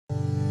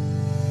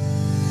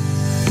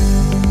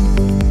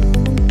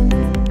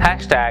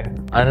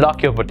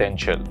#Unlock Your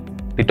Potential,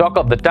 the talk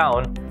of the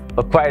town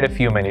for quite a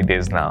few many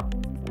days now.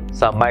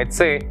 Some might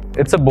say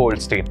it's a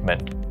bold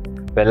statement.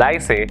 Well, I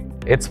say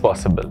it's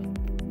possible.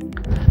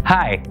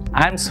 Hi,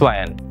 I'm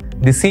Swayan,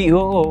 the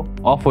COO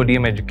of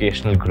ODM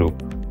Educational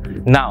Group.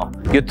 Now,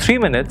 your 3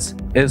 minutes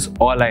is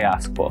all I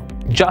ask for.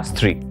 Just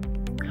 3.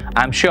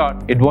 I'm sure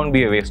it won't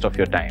be a waste of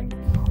your time.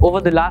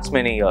 Over the last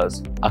many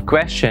years, a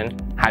question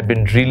had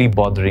been really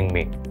bothering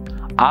me.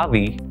 Are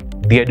we,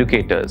 the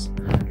educators,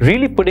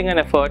 really putting an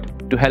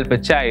effort to help a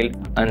child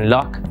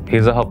unlock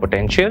his or her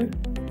potential?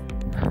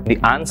 The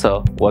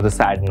answer was a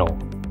sad no.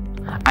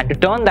 And to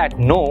turn that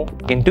no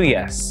into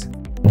yes,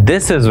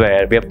 this is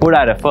where we have put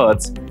our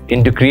efforts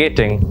into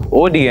creating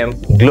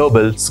ODM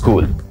Global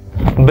School.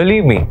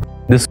 Believe me,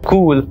 the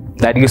school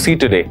that you see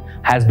today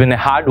has been a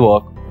hard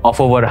work of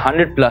over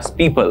 100+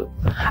 people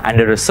and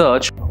a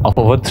research of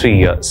over 3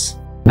 years.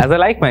 As I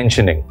like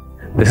mentioning,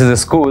 this is a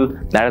school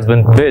that has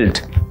been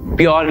built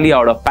purely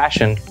out of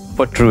passion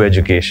for true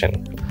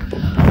education.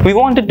 We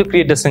wanted to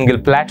create a single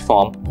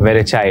platform where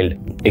a child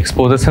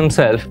exposes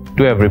himself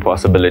to every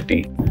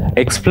possibility,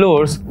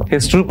 explores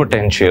his true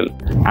potential,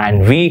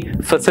 and we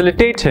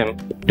facilitate him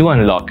to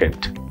unlock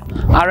it.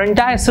 Our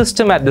entire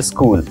system at the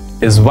school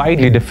is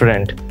widely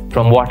different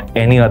from what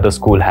any other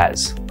school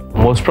has.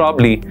 Most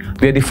probably,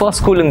 we are the first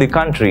school in the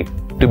country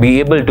to be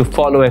able to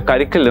follow a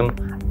curriculum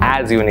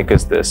as unique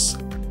as this.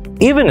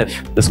 Even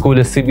if the school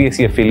is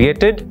CBSE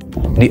affiliated,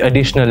 the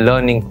additional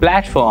learning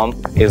platform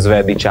is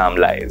where the charm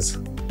lies.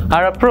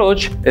 Our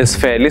approach is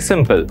fairly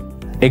simple,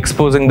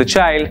 exposing the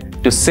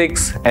child to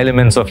 6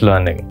 elements of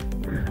learning: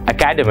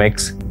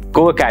 academics,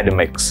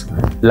 co-academics,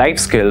 life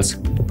skills,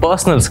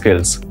 personal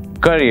skills,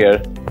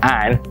 career,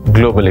 and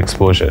global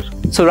exposure.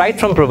 So right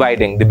from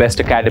providing the best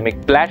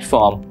academic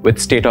platform with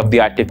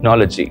state-of-the-art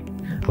technology,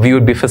 we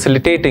would be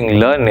facilitating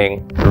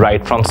learning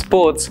right from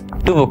sports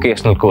to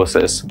vocational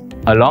courses,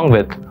 along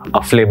with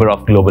a flavor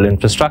of global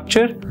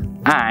infrastructure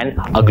and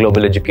a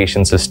global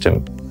education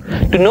system.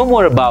 To know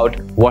more about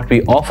what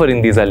we offer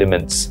in these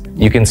elements,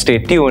 you can stay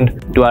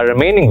tuned to our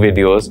remaining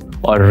videos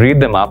or read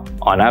them up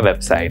on our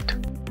website.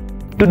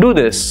 To do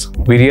this,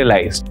 we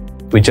realized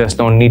we just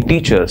don't need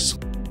teachers.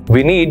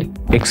 We need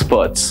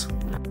experts.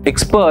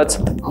 Experts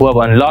who have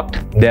unlocked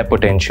their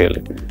potential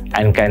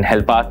and can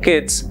help our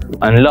kids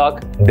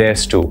unlock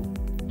theirs too.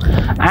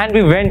 And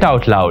we went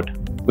out loud.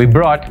 We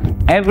brought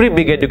every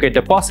big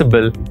educator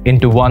possible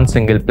into one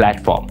single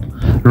platform,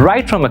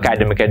 right from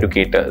academic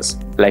educators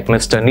like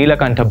Mr.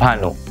 Neelakantha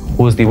Bhanu,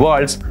 who is the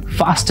world's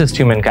fastest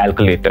human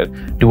calculator,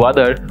 to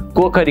other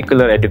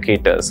co-curricular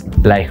educators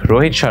like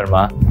Rohit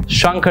Sharma,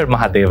 Shankar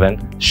Mahadevan,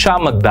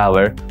 Shiamak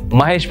Davar,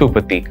 Mahesh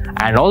Bhupathi,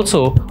 and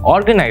also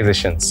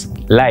organizations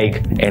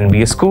like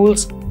LaLiga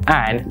Schools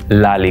and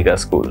LaLiga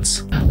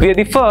Schools. We are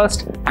the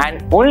first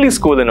and only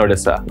school in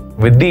Odisha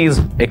with these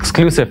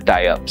exclusive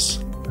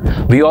tie-ups.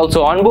 We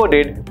also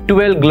onboarded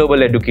 12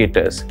 global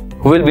educators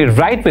who will be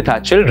right with our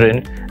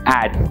children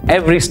at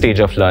every stage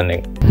of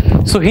learning.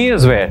 So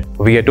here's where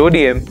we at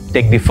ODM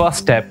take the first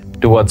step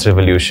towards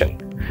revolution.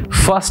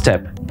 First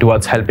step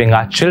towards helping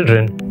our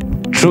children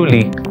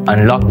truly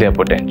unlock their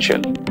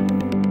potential.